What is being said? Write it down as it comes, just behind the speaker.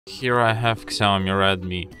Here I have XIAOMI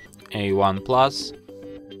Redmi A1 Plus,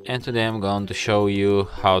 and today I'm going to show you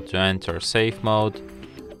how to enter safe mode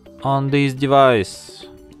on this device.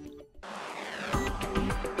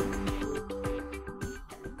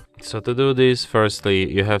 So to do this,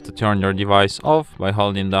 firstly you have to turn your device off by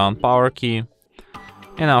holding down power key,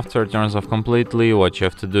 and after it turns off completely, what you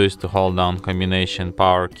have to do is to hold down combination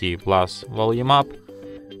power key plus volume up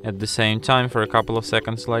at the same time for a couple of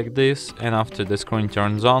seconds like this, and after the screen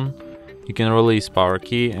turns on you can release power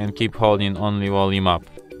key and keep holding only volume up.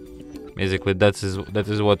 Basically that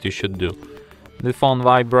is what you should do. The phone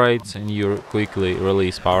vibrates and you quickly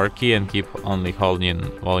release power key and keep only holding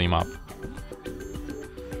volume up.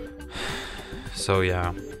 So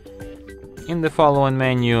yeah, in the following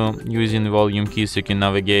menu, using volume keys you can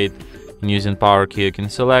navigate, and using power key you can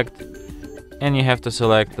select, and you have to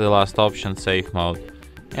select the last option, safe mode.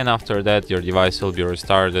 And after that your device will be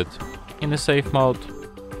restarted in the safe mode.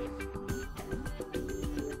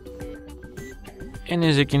 And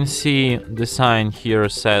as you can see, the sign here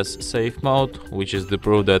says safe mode, which is the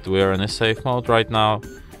proof that we are in a safe mode right now.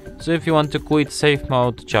 So if you want to quit safe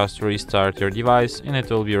mode, just restart your device and it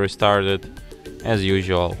will be restarted as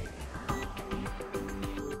usual.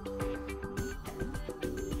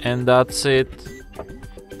 And that's it.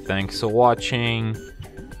 Thanks for watching.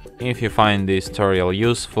 If you find this tutorial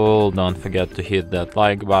useful, don't forget to hit that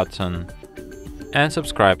like button and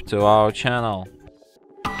subscribe to our channel.